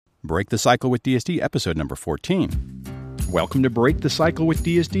Break the Cycle with DSD, episode number 14. Welcome to Break the Cycle with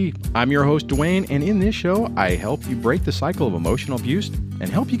DSD. I'm your host, Dwayne, and in this show, I help you break the cycle of emotional abuse and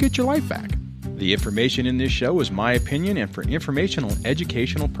help you get your life back. The information in this show is my opinion and for informational and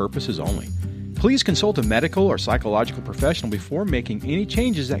educational purposes only. Please consult a medical or psychological professional before making any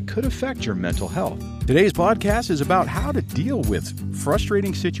changes that could affect your mental health. Today's podcast is about how to deal with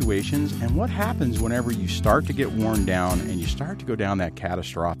frustrating situations and what happens whenever you start to get worn down and you start to go down that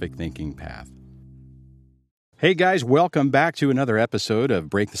catastrophic thinking path. Hey guys, welcome back to another episode of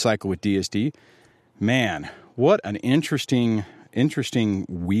Break the Cycle with DSD. Man, what an interesting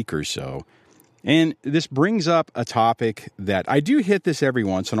week or so. And this brings up a topic that I do hit this every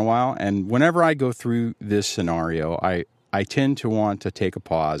once in a while, and whenever I go through this scenario, I tend to want to take a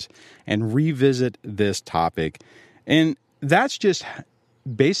pause and revisit this topic. And that's just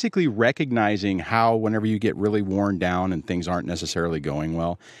basically recognizing how whenever you get really worn down and things aren't necessarily going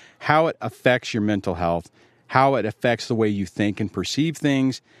well, how it affects your mental health, how it affects the way you think and perceive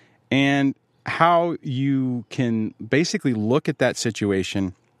things, and how you can basically look at that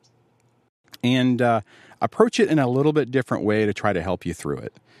situation and approach it in a little bit different way to try to help you through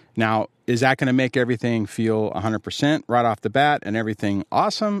it. Now, is that going to make everything feel 100% right off the bat and everything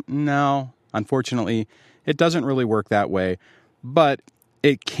awesome? No, unfortunately, it doesn't really work that way, but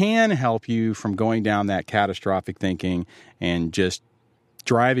it can help you from going down that catastrophic thinking and just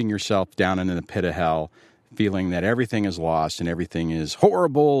driving yourself down into the pit of hell, feeling that everything is lost and everything is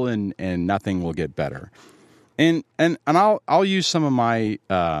horrible and nothing will get better. And I'll use some of my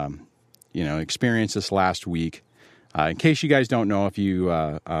experience this last week. In case you guys don't know, if you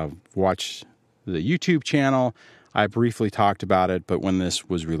watch the YouTube channel, I briefly talked about it, but when this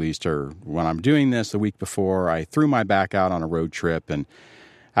was released or when I'm doing this the week before, I threw my back out on a road trip and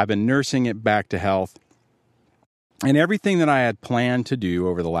I've been nursing it back to health. And everything that I had planned to do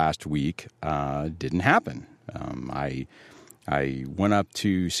over the last week didn't happen. I went up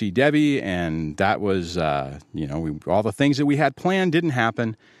to see Debbie, and that was, all the things that we had planned didn't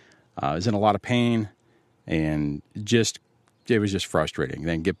happen. I was in a lot of pain, and it was just frustrating.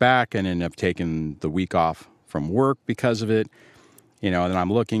 Then get back and end up taking the week off from work because of it. And then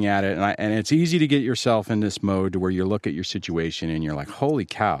I'm looking at it, and it's easy to get yourself in this mode to where you look at your situation and you're like, holy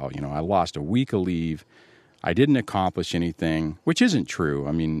cow, I lost a week of leave. I didn't accomplish anything, which isn't true.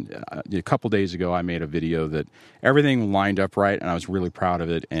 I mean, a couple days ago, I made a video that everything lined up right, and I was really proud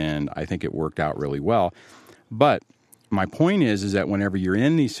of it, and I think it worked out really well. But my point is that whenever you're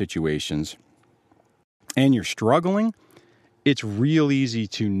in these situations and you're struggling, it's real easy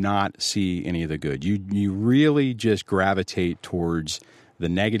to not see any of the good. You really just gravitate towards the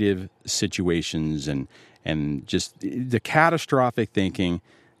negative situations and just the catastrophic thinking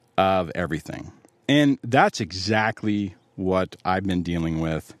of everything. And that's exactly what I've been dealing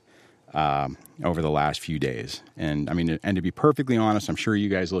with over the last few days. And I mean, and to be perfectly honest, I'm sure you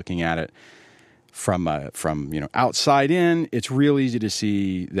guys looking at it from outside in, it's real easy to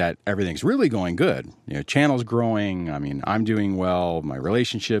see that everything's really going good. Channel's growing. I mean, I'm doing well. My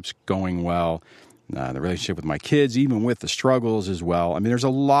relationship's going well. The relationship with my kids, even with the struggles as well. I mean, there's a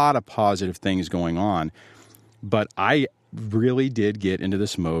lot of positive things going on, but I really did get into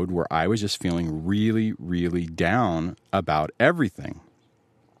this mode where I was just feeling really, really down about everything.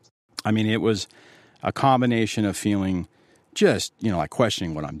 I mean, it was a combination of feeling just, like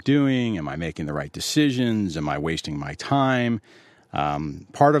questioning what I'm doing. Am I making the right decisions? Am I wasting my time?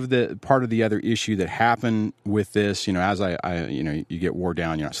 Part of the other issue that happened with this, as you get wore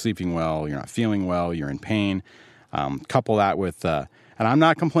down, you're not sleeping well, you're not feeling well, you're in pain. Couple that with, and I'm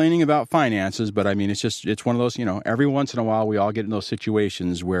not complaining about finances, but I mean, it's one of those, every once in a while we all get in those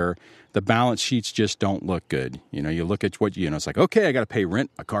situations where the balance sheets just don't look good. You look at what, it's like, okay, I got to pay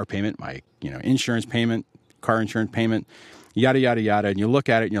rent, a car payment, my, insurance payment, car insurance payment, yada, yada, yada. And you look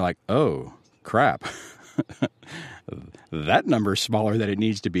at it and you're like, oh, crap. That number's smaller than it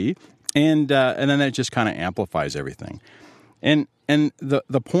needs to be. And then that just kind of amplifies everything. And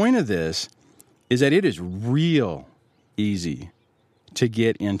the point of this is that it is real easy to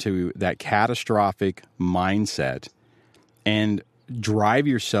get into that catastrophic mindset and drive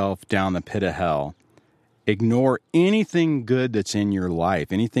yourself down the pit of hell. Ignore anything good that's in your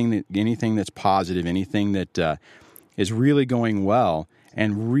life, anything that's positive, anything that is really going well,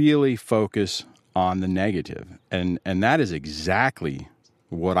 and really focus on the negative. And that is exactly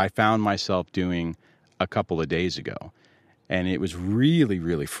what I found myself doing a couple of days ago. And it was really,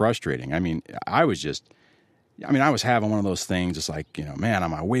 really frustrating. I mean, I was having one of those things. It's like, man,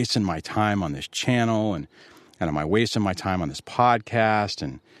 am I wasting my time on this channel? And am I wasting my time on this podcast?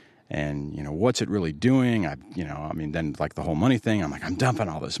 And, what's it really doing? Then like the whole money thing, I'm like, I'm dumping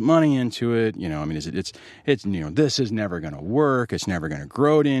all this money into it. This is never going to work. It's never going to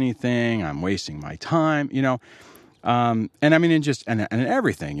grow to anything. I'm wasting my time, and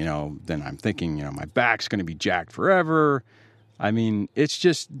everything, then I'm thinking, my back's going to be jacked forever.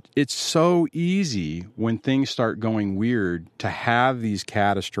 It's so easy when things start going weird to have these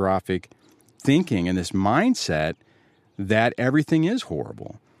catastrophic thinking and this mindset that everything is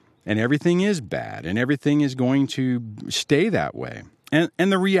horrible and everything is bad and everything is going to stay that way.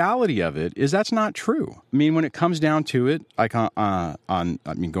 And the reality of it is that's not true. When it comes down to it, like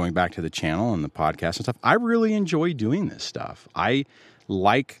going back to the channel and the podcast and stuff, I really enjoy doing this stuff. I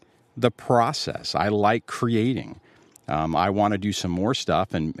like the process. I like creating. I want to do some more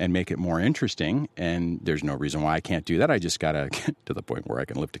stuff and make it more interesting, and there's no reason why I can't do that. I just got to get to the point where I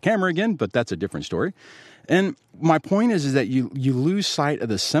can lift a camera again, but that's a different story. And my point is that you lose sight of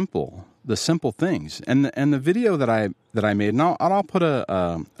the simple things. And the video that I made, and I'll put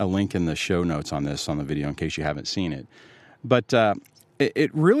a link in the show notes on this, on the video, in case you haven't seen it. But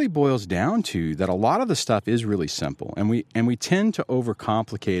it really boils down to that a lot of the stuff is really simple, and we tend to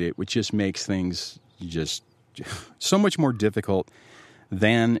overcomplicate it, which just makes things just so much more difficult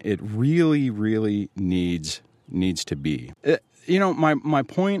than it really, really needs to be. My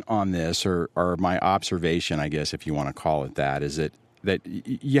point on this, or my observation, I guess, if you want to call it that, is that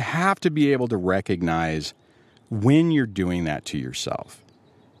you have to be able to recognize when you're doing that to yourself.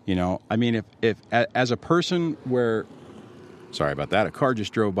 If as a person where, sorry about that, a car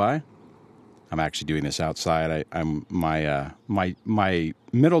just drove by. I'm actually doing this outside. My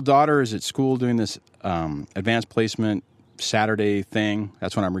middle daughter is at school doing this advanced placement Saturday thing.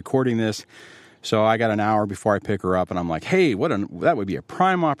 That's when I'm recording this. So I got an hour before I pick her up, and I'm like, hey, that would be a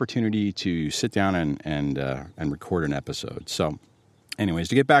prime opportunity to sit down and record an episode. So, anyways,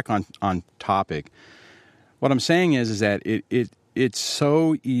 to get back on topic, what I'm saying is that it's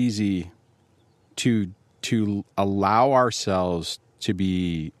so easy to allow ourselves to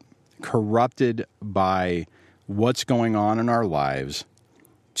be corrupted by what's going on in our lives,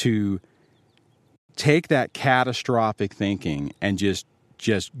 to take that catastrophic thinking and just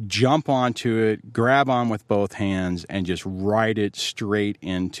jump onto it, grab on with both hands, and just ride it straight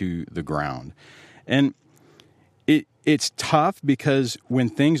into the ground. And it's tough because when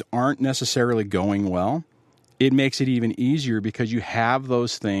things aren't necessarily going well, it makes it even easier because you have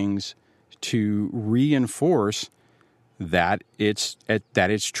those things to reinforce that it's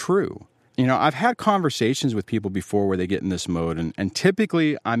true. I've had conversations with people before where they get in this mode, and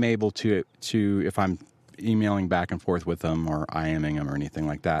typically I'm able to, if I'm emailing back and forth with them or IMing them or anything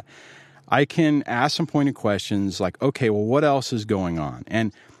like that, I can ask some pointed questions like, okay, well, what else is going on?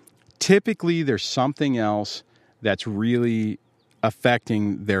 And typically there's something else that's really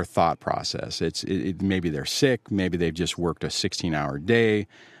affecting their thought process. Maybe they're sick, maybe they've just worked a 16-hour day.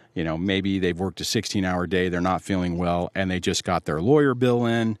 Maybe they've worked a 16-hour day, they're not feeling well, and they just got their lawyer bill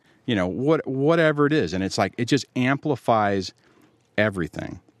in, whatever it is. And it's like, it just amplifies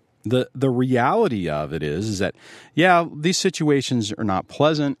everything. The reality of it is that, yeah, these situations are not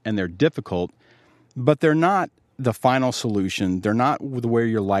pleasant and they're difficult, but they're not the final solution. They're not where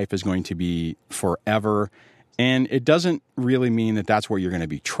your life is going to be forever. And it doesn't really mean that that's where you're going to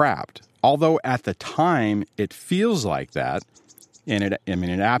be trapped. Although at the time it feels like that. And it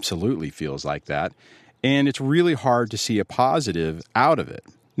absolutely feels like that. And it's really hard to see a positive out of it.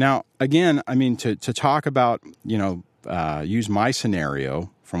 Now, again, to talk about, use my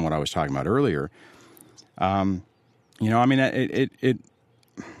scenario from what I was talking about earlier. Well,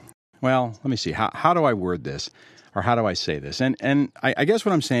 let me see. How do I word this? Or how do I say this? And I guess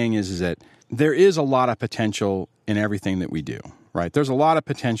what I'm saying is that there is a lot of potential in everything that we do, right? There's a lot of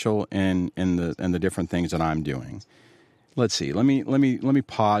potential in the different things that I'm doing. Let's see. Let me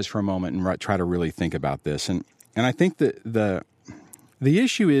pause for a moment and try to really think about this. And I think that the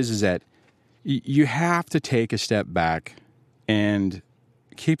issue is that you have to take a step back and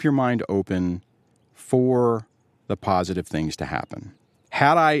keep your mind open for the positive things to happen.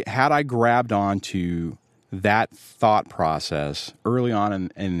 Had I grabbed onto that thought process early on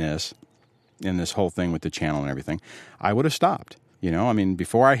in this whole thing with the channel and everything, I would have stopped.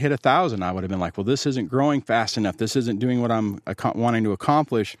 Before I hit 1,000, I would have been like, well, this isn't growing fast enough. This isn't doing what I'm wanting to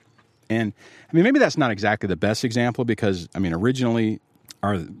accomplish. And maybe that's not exactly the best example because, originally,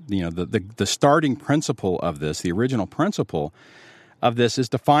 the starting principle of this, the original principle of this is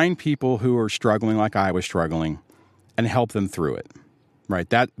to find people who are struggling like I was struggling and help them through it, right?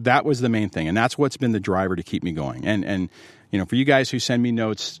 That was the main thing. And that's what's been the driver to keep me going. And for you guys who send me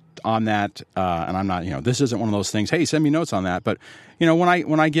notes on that, and I'm not, this isn't one of those things, hey, send me notes on that. But,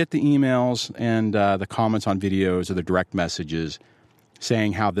 when I get the emails and the comments on videos or the direct messages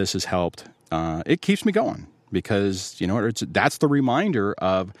saying how this has helped, it keeps me going because, that's the reminder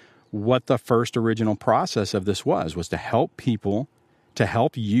of what the first original process of this was to help people, to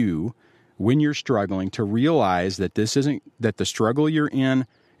help you when you're struggling, to realize that that the struggle you're in,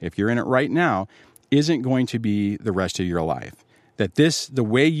 if you're in it right now, isn't going to be the rest of your life. That the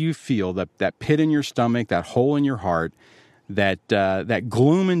way you feel, that pit in your stomach, that hole in your heart, that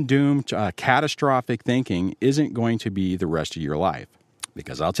gloom and doom, catastrophic thinking isn't going to be the rest of your life.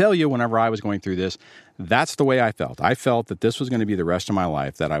 Because I'll tell you, whenever I was going through this, that's the way I felt. I felt that this was going to be the rest of my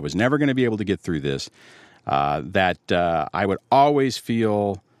life, that I was never going to be able to get through this, that I would always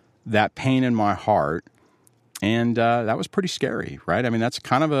feel that pain in my heart. And that was pretty scary, right? I mean, that's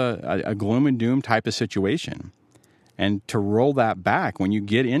kind of a gloom and doom type of situation. And to roll that back, when you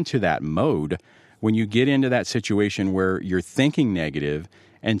get into that mode, when you get into that situation where you're thinking negative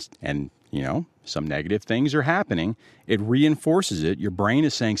and some negative things are happening, it reinforces it. Your brain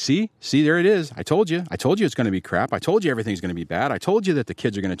is saying, see, there it is. I told you it's going to be crap. I told you everything's going to be bad. I told you that the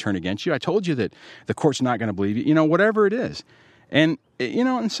kids are going to turn against you. I told you that the court's not going to believe you, whatever it is. And,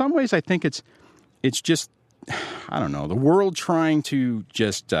 in some ways I think it's just, I don't know, the world trying to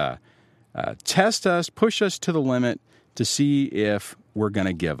just test us, push us to the limit to see if we're going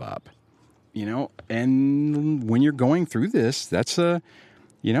to give up, and when you're going through this, that's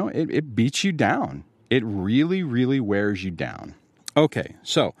it beats you down. It really, really wears you down. Okay,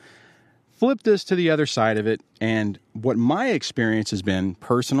 so flip this to the other side of it, and what my experience has been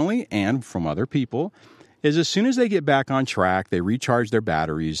personally and from other people is as soon as they get back on track, they recharge their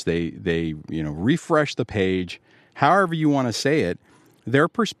batteries, they refresh the page, however you want to say it, their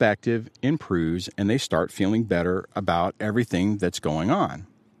perspective improves and they start feeling better about everything that's going on.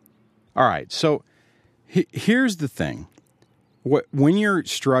 All right, so here's the thing. When you're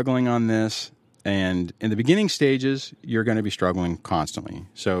struggling on this, and in the beginning stages, you're going to be struggling constantly.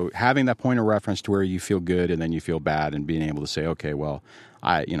 So having that point of reference to where you feel good and then you feel bad and being able to say, okay, well,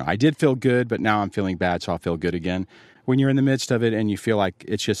 I did feel good, but now I'm feeling bad, so I'll feel good again. When you're in the midst of it and you feel like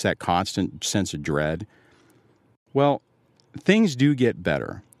it's just that constant sense of dread, well, things do get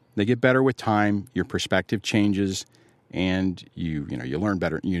better. They get better with time. Your perspective changes, and you learn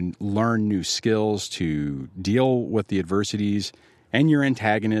better. You learn new skills to deal with the adversities and your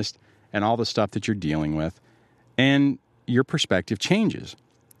antagonist and all the stuff that you're dealing with, and your perspective changes.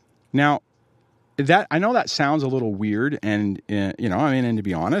 Now, I know that sounds a little weird, and and to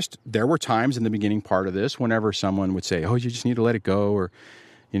be honest, there were times in the beginning part of this whenever someone would say, "Oh, you just need to let it go," or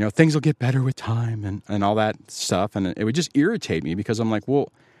things will get better with time and all that stuff. And it would just irritate me because I'm like,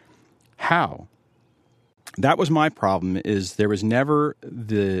 well, how? That was my problem, is there was never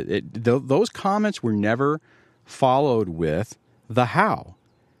those comments were never followed with the how.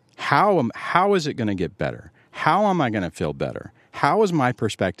 How is it going to get better? How am I going to feel better? How is my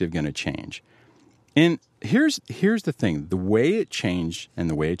perspective going to change? And here's the thing. The way it changed, and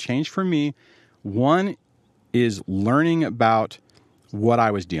the way it changed for me, one is learning about what I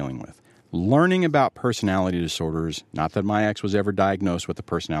was dealing with. Learning about personality disorders, not that my ex was ever diagnosed with a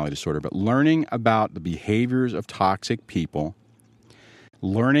personality disorder, but learning about the behaviors of toxic people,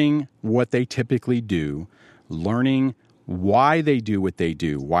 learning what they typically do, learning why they do what they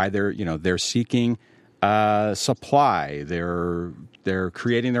do, why they're seeking supply, they're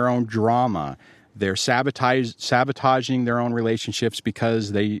creating their own drama, they're sabotaging their own relationships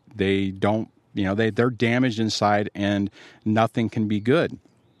because they don't, they're damaged inside and nothing can be good.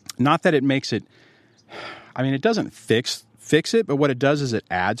 Not that it makes it, it doesn't fix it, but what it does is it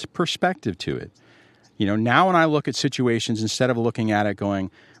adds perspective to it. Now when I look at situations, instead of looking at it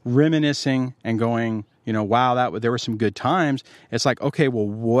going, reminiscing and going, wow, there were some good times, it's like, okay, well,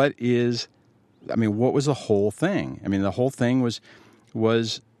 what was the whole thing? The whole thing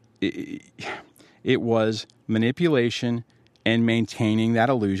was it was manipulation and maintaining that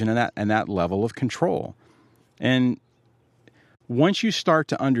illusion and that level of control. And once you start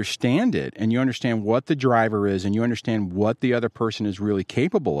to understand it, and you understand what the driver is, and you understand what the other person is really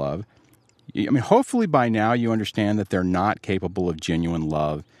capable of, hopefully by now you understand that they're not capable of genuine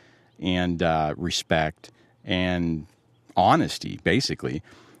love and respect and honesty, basically,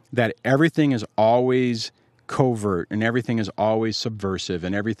 that everything is always covert and everything is always subversive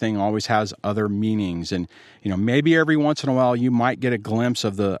and everything always has other meanings. And, maybe every once in a while you might get a glimpse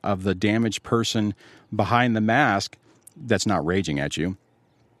of the damaged person behind the mask that's not raging at you.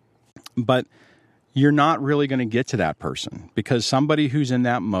 But, you're not really going to get to that person, because somebody who's in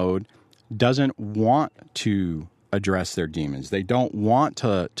that mode doesn't want to address their demons. They don't want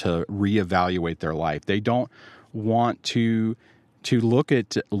to reevaluate their life. They don't want to look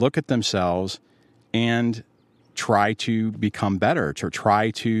at themselves and try to become better, to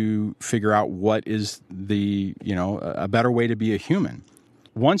try to figure out what is a better way to be a human.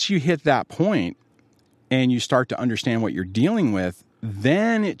 Once you hit that point and you start to understand what you're dealing with,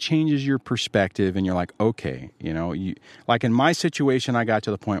 then it changes your perspective and you're like, okay, like in my situation, I got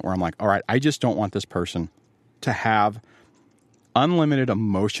to the point where I'm like, all right, I just don't want this person to have unlimited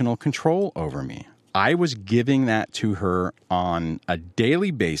emotional control over me. I was giving that to her on a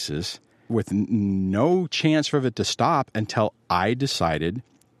daily basis with no chance for it to stop until I decided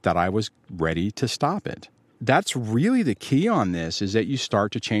that I was ready to stop it. That's really the key on this, is that you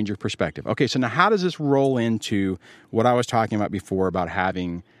start to change your perspective. Okay, so now how does this roll into what I was talking about before about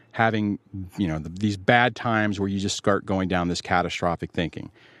having these bad times where you just start going down this catastrophic thinking?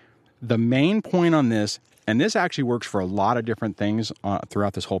 The main point on this, and this actually works for a lot of different things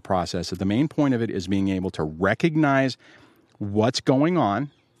throughout this whole process, the main point of it is being able to recognize what's going on,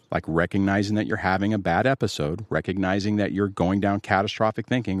 like recognizing that you're having a bad episode, recognizing that you're going down catastrophic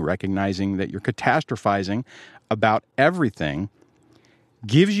thinking, recognizing that you're catastrophizing about everything,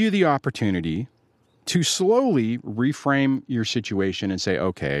 gives you the opportunity to slowly reframe your situation and say,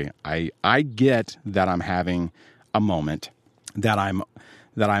 okay, I get that I'm having a moment, that I'm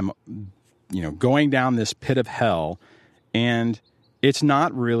going down this pit of hell, and it's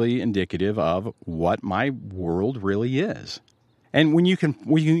not really indicative of what my world really is. And when you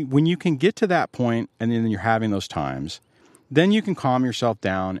can get to that point, and then you're having those times, then you can calm yourself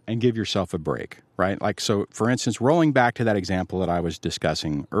down and give yourself a break, right? Like, so for instance, rolling back to that example that I was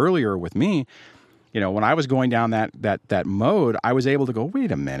discussing earlier with me, when I was going down that mode, I was able to go,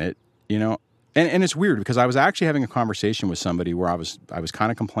 wait a minute, and it's weird because I was actually having a conversation with somebody where I was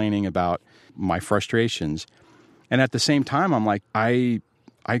kind of complaining about my frustrations. And at the same time, I'm like, I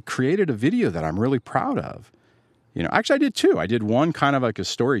created a video that I'm really proud of. Actually I did two. I did one kind of like a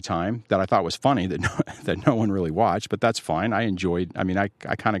story time that I thought was funny that no one really watched, but that's fine. I enjoyed, I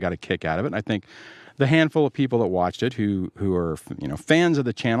kind of got a kick out of it. And I think the handful of people that watched it who are, fans of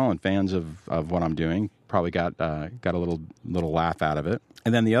the channel and fans of what I'm doing probably got a little laugh out of it.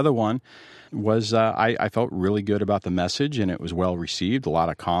 And then the other one was, I felt really good about the message, and it was well received, a lot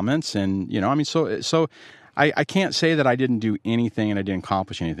of comments. And, so I can't say that I didn't do anything and I didn't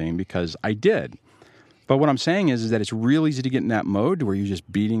accomplish anything, because I did. But what I'm saying is that it's real easy to get in that mode where you're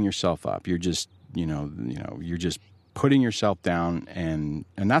just beating yourself up. You're just, you're just putting yourself down, and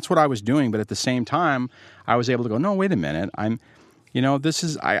that's what I was doing. But at the same time, I was able to go, no, wait a minute. I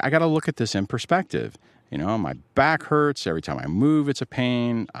got to look at this in perspective. My back hurts every time I move. It's a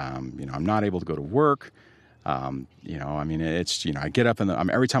pain. I'm not able to go to work. I get up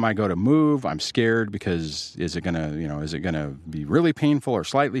every time I go to move, I'm scared because is it gonna be really painful or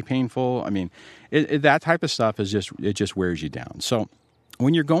slightly painful? That type of stuff it just wears you down. So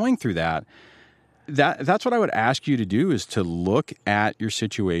when you're going through that's what I would ask you to do, is to look at your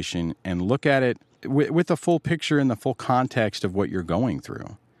situation and look at it with the full picture and the full context of what you're going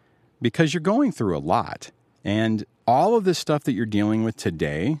through, because you're going through a lot, and all of this stuff that you're dealing with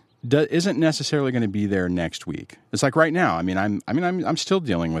today isn't necessarily going to be there next week. It's like right now. I'm still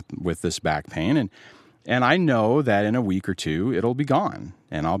dealing with this back pain, and I know that in a week or two it'll be gone,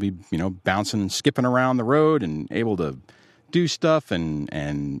 and I'll be bouncing and skipping around the road and able to do stuff, and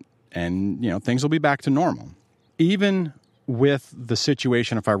things will be back to normal. Even with the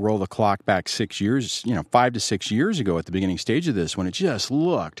situation, if I roll the clock back 6 years, 5 to 6 years ago at the beginning stage of this, when it just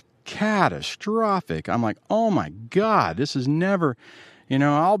looked catastrophic, I'm like, oh my God, this is never.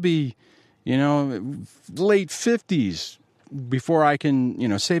 I'll be, late 50s before I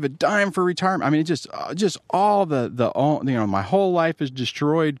can, save a dime for retirement. It's just all my whole life is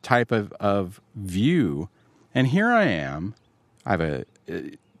destroyed type of view. And here I am. I have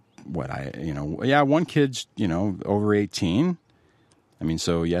one kid's, over 18.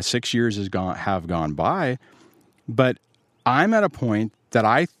 6 years have gone by, but I'm at a point that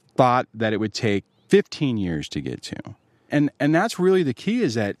I thought that it would take 15 years to get to. And that's really the key,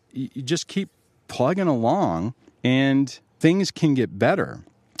 is that you just keep plugging along and things can get better.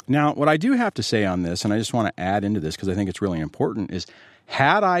 Now, what I do have to say on this, and I just want to add into this because I think it's really important, is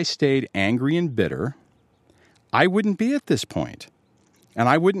had I stayed angry and bitter, I wouldn't be at this point. And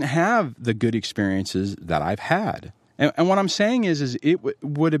I wouldn't have the good experiences that I've had. And what I'm saying is it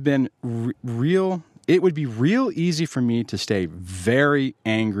would have been it would be real easy for me to stay very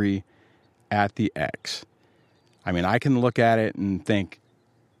angry at the ex. I can look at it and think,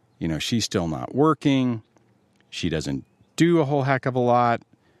 She's still not working. She doesn't do a whole heck of a lot.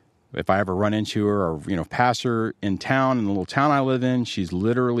 If I ever run into her or, pass her in town, in the little town I live in, she's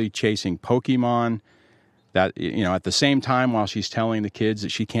literally chasing Pokemon that, at the same time while she's telling the kids that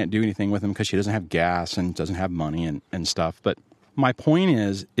she can't do anything with them because she doesn't have gas and doesn't have money and stuff. But my point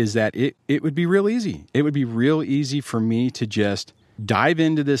is that it would be real easy. It would be real easy for me to just dive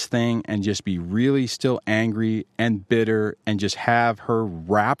into this thing and just be really still angry and bitter and just have her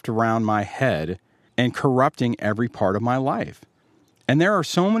wrapped around my head and corrupting every part of my life. And there are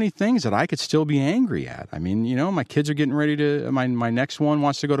so many things that I could still be angry at. I mean, my kids are getting ready to, my next one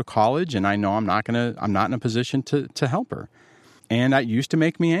wants to go to college, and I know I'm not in a position to help her. And that used to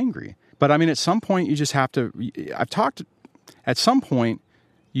make me angry. But I mean, at some point you just have to, at some point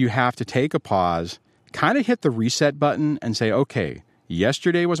you have to take a pause, kind of hit the reset button and say, okay,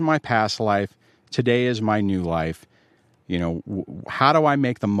 yesterday was my past life. Today is my new life. How do I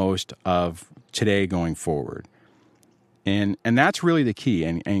make the most of today going forward? And that's really the key.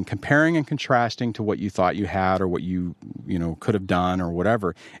 And comparing and contrasting to what you thought you had or what you could have done or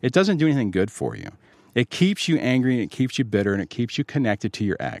whatever, it doesn't do anything good for you. It keeps you angry and it keeps you bitter and it keeps you connected to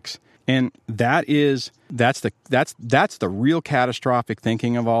your ex. And that's the real catastrophic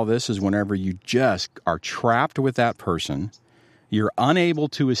thinking of all this, is whenever you just are trapped with that person, you're unable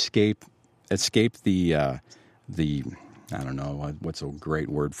to escape the I don't know what's a great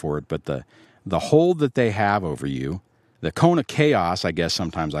word for it, but the hold that they have over you. The cone of chaos, I guess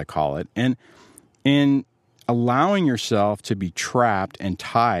sometimes I call it, and in allowing yourself to be trapped and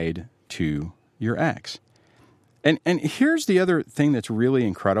tied to your ex. And here's the other thing that's really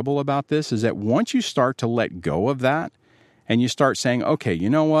incredible about this, is that once you start to let go of that and you start saying, okay, you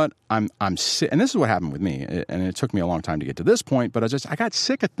know what, I'm sick. And this is what happened with me. And it took me a long time to get to this point, but I got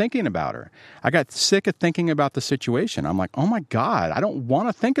sick of thinking about her. I got sick of thinking about the situation. I'm like, oh my God, I don't want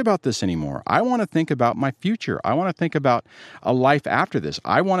to think about this anymore. I want to think about my future. I want to think about a life after this.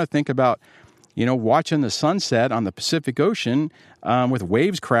 I want to think about, watching the sunset on the Pacific Ocean with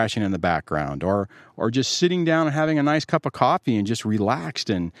waves crashing in the background, or just sitting down and having a nice cup of coffee and just relaxed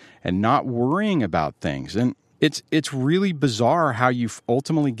and not worrying about things. And it's really bizarre how you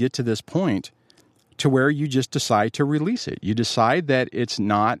ultimately get to this point to where you just decide to release it. You decide that it's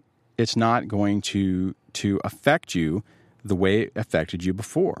not going to affect you the way it affected you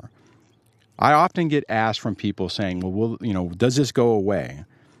before. I often get asked from people saying, well, does this go away?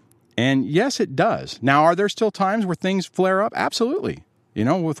 And yes, it does. Now, are there still times where things flare up? Absolutely.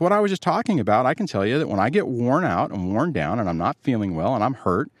 With what I was just talking about, I can tell you that when I get worn out and worn down and I'm not feeling well and I'm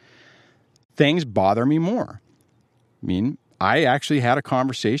hurt, things bother me more. I mean, I actually had a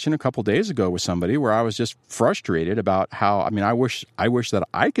conversation a couple days ago with somebody where I was just frustrated about how, I wish that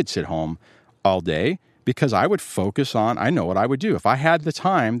I could sit home all day, because I would focus on, I know what I would do. If I had the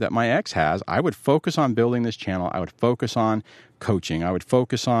time that my ex has, I would focus on building this channel. I would focus on coaching. I would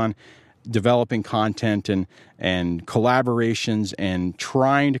focus on developing content and collaborations and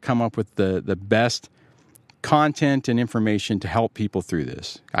trying to come up with the best content and information to help people through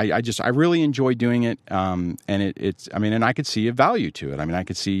this. I really enjoy doing it. And and I could see a value to it. I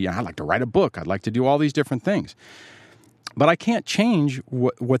could see, I'd like to write a book. I'd like to do all these different things. But I can't change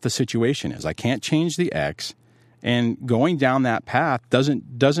what the situation is. I can't change the ex, and going down that path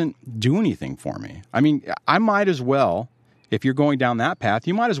doesn't do anything for me. I might as well, if you're going down that path,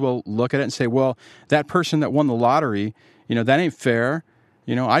 you might as well look at it and say, well, that person that won the lottery, that ain't fair.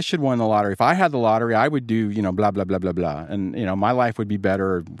 I should win the lottery. If I had the lottery, I would do, blah, blah, blah, blah, blah. And, my life would be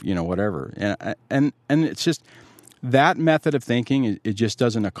better, whatever. And it's just that method of thinking, it just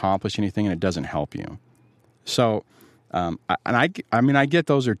doesn't accomplish anything and it doesn't help you. So, I get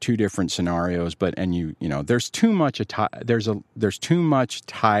those are two different scenarios, but, there's too much, there's too much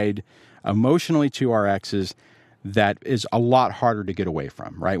tied emotionally to our exes that is a lot harder to get away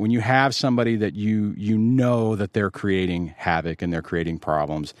from, right? When you have somebody that you know that they're creating havoc and they're creating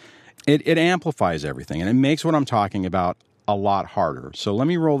problems, it amplifies everything and it makes what I'm talking about a lot harder. So let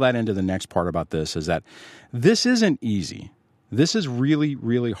me roll that into the next part about this, is that this isn't easy. This is really,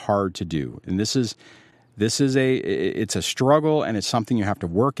 really hard to do. And it's a struggle, and it's something you have to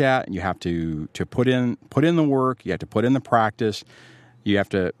work at, and you have to put in the work, you have to put in the practice, you have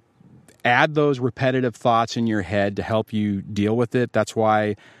to add those repetitive thoughts in your head to help you deal with it. That's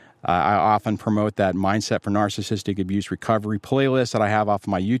why I often promote that Mindset for Narcissistic Abuse Recovery playlist that I have off of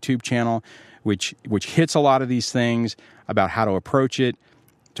my YouTube channel, which hits a lot of these things about how to approach it,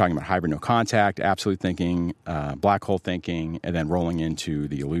 talking about hybrid no contact, absolute thinking, black hole thinking, and then rolling into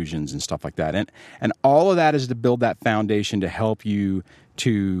the illusions and stuff like that. And all of that is to build that foundation to help you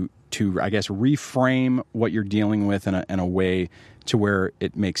to I guess, reframe what you're dealing with in a way to where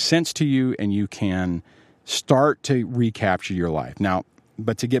it makes sense to you and you can start to recapture your life. Now,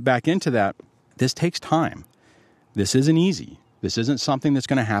 but to get back into that, this takes time. This isn't easy. This isn't something that's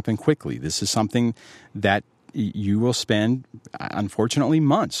going to happen quickly. This is something that you will spend, unfortunately,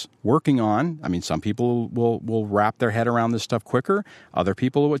 months working on. I mean, some people will wrap their head around this stuff quicker. Other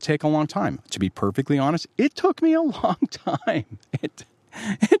people, it would take a long time. To be perfectly honest, it took me a long time. It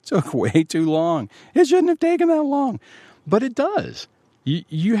took way too long. It shouldn't have taken that long, but it does.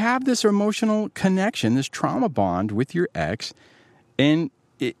 You have this emotional connection, this trauma bond with your ex, and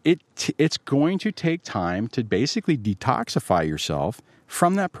it's going to take time to basically detoxify yourself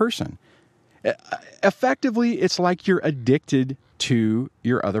from that person. Effectively, it's like you're addicted to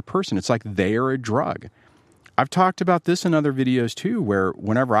your other person. It's like they are a drug. I've talked about this in other videos too, where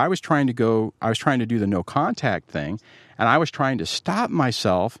whenever I was trying to do the no contact thing, and I was trying to stop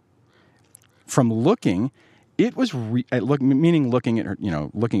myself from looking. It was looking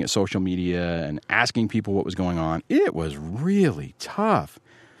at social media and asking people what was going on. It was really tough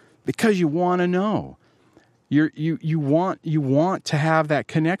because you want to know. You want to have that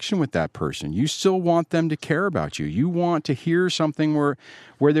connection with that person. You still want them to care about you. You want to hear something where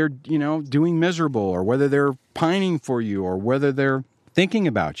they're doing miserable, or whether they're pining for you, or whether they're thinking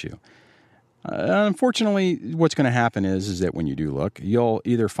about you. Unfortunately, what's going to happen is that when you do look, you'll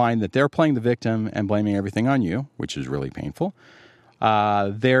either find that they're playing the victim and blaming everything on you, which is really painful.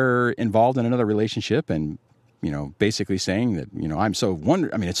 They're involved in another relationship and basically saying that, I'm so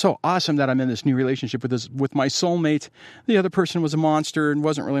it's so awesome that I'm in this new relationship with my soulmate. The other person was a monster and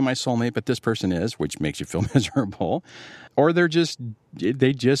wasn't really my soulmate, but this person is, which makes you feel miserable. Or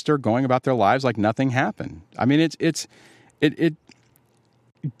they just are going about their lives like nothing happened. I mean, it's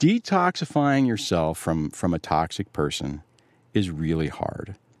detoxifying yourself from a toxic person is really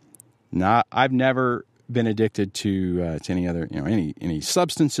hard. Now, I've never been addicted to any other, any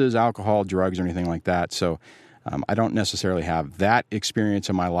substances, alcohol, drugs, or anything like that. So I don't necessarily have that experience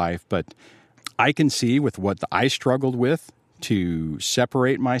in my life, but I can see with what I struggled with to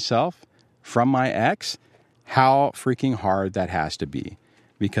separate myself from my ex, how freaking hard that has to be,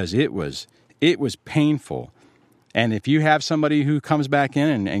 because it was painful. And if you have somebody who comes back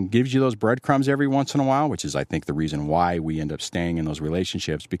in and gives you those breadcrumbs every once in a while, which is, I think, the reason why we end up staying in those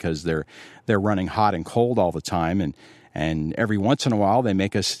relationships, because they're running hot and cold all the time, and every once in a while they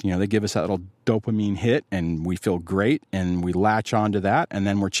make us, they give us that little dopamine hit, and we feel great, and we latch onto that, and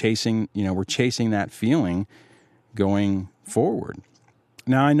then we're chasing that feeling going forward.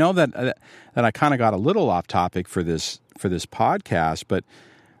 Now, I know that I kind of got a little off topic for this podcast, but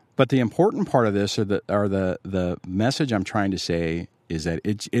the important part of this, or the message I'm trying to say, is that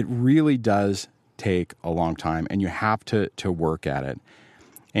it really does take a long time, and you have to work at it.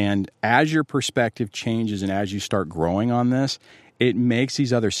 And as your perspective changes and as you start growing on this, it makes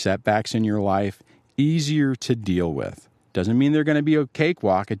these other setbacks in your life easier to deal with. Doesn't mean they're going to be a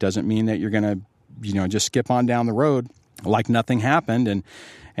cakewalk. It doesn't mean that you're going to just skip on down the road like nothing happened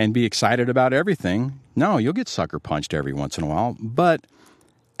and be excited about everything. No, you'll get sucker punched every once in a while, but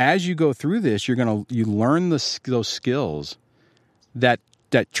as you go through this, you learn those skills that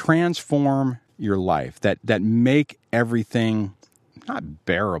transform your life, that make everything not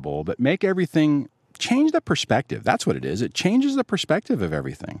bearable, but make everything change the perspective. That's what it is. It changes the perspective of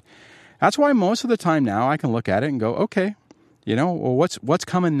everything. That's why most of the time now I can look at it and go, okay, well, what's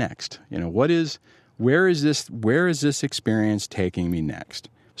coming next? Where is this experience taking me next?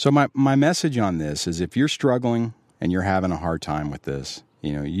 So my message on this is, if you're struggling and you're having a hard time with this,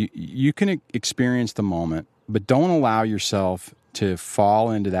 you can experience the moment, but don't allow yourself to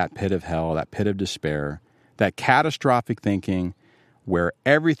fall into that pit of hell, that pit of despair, that catastrophic thinking where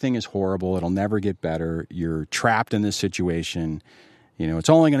everything is horrible, it'll never get better, you're trapped in this situation, it's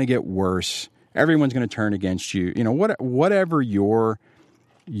only going to get worse, everyone's going to turn against you, whatever your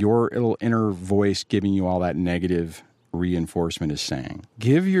little inner voice giving you all that negative reinforcement is saying.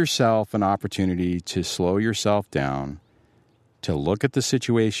 Give yourself an opportunity to slow yourself down, to look at the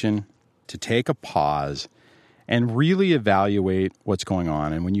situation, to take a pause, and really evaluate what's going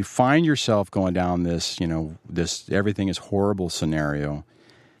on. And when you find yourself going down this everything is horrible scenario,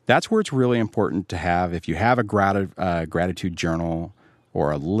 that's where it's really important to have, if you have a gratitude journal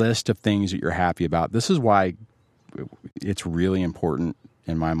or a list of things that you're happy about. This is why it's really important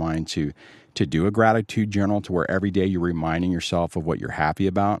in my mind to do a gratitude journal, to where every day you're reminding yourself of what you're happy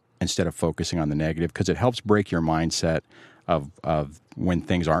about instead of focusing on the negative, because it helps break your mindset of when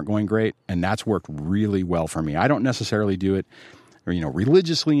things aren't going great. And that's worked really well for me. I don't necessarily do it,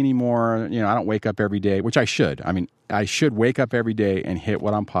 religiously anymore. I don't wake up every day, which I should. I mean, I should wake up every day and hit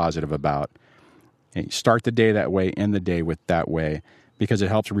what I'm positive about. Start the day that way, end the day with that way, because it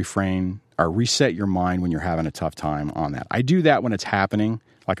helps refrain or reset your mind when you're having a tough time on that. I do that when it's happening,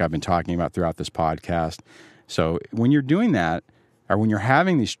 like I've been talking about throughout this podcast. So when you're doing that, or when you're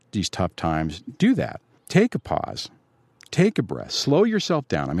having these tough times, do that. Take a pause. Take a breath. Slow yourself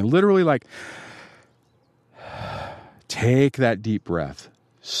down. I mean, literally, like, take that deep breath.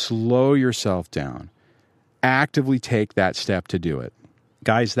 Slow yourself down. Actively take that step to do it.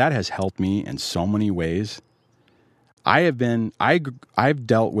 Guys, that has helped me in so many ways. I've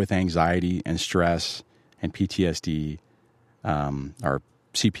dealt with anxiety and stress and PTSD, or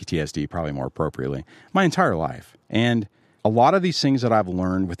CPTSD probably more appropriately, my entire life. And a lot of these things that I've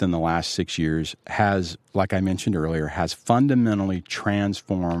learned within the last 6 years has, like I mentioned earlier, has fundamentally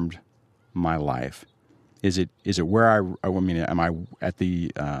transformed my life. Is it where I mean, am I at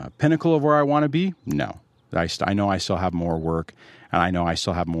the pinnacle of where I want to be? No. I know I still have more work, and I know I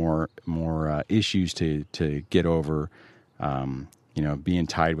still have more issues to get over. Being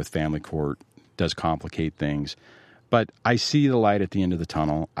tied with family court does complicate things, but I see the light at the end of the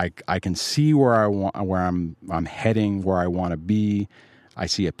tunnel. I can see where I'm heading, where I want to be. I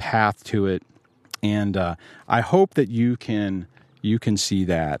see a path to it, and I hope that you can see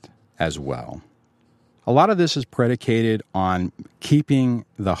that as well. A lot of this is predicated on keeping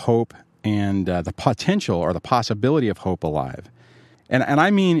the hope and the potential or the possibility of hope alive. And I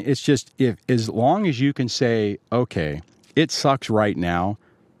mean, it's just, if as long as you can say, okay, it sucks right now,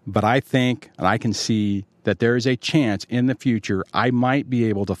 but I think, and I can see that there is a chance in the future I might be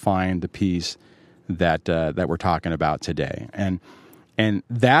able to find the peace that we're talking about today. And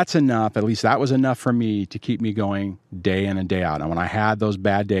that's enough, at least that was enough for me to keep me going day in and day out. And when I had those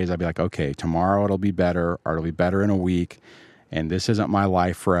bad days, I'd be like, okay, tomorrow it'll be better, or it'll be better in a week, and this isn't my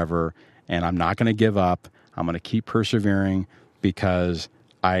life forever, and I'm not going to give up. I'm going to keep persevering, because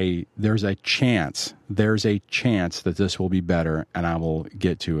there's a chance that this will be better, and I will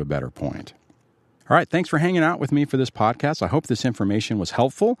get to a better point. All right, thanks for hanging out with me for this podcast. I hope this information was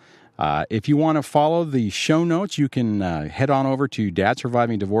helpful. If you want to follow the show notes, you can head on over to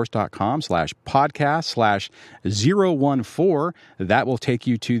dadsurvivingdivorce.com/podcast/014. That will take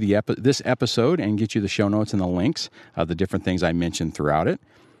you to this episode and get you the show notes and the links of the different things I mentioned throughout it.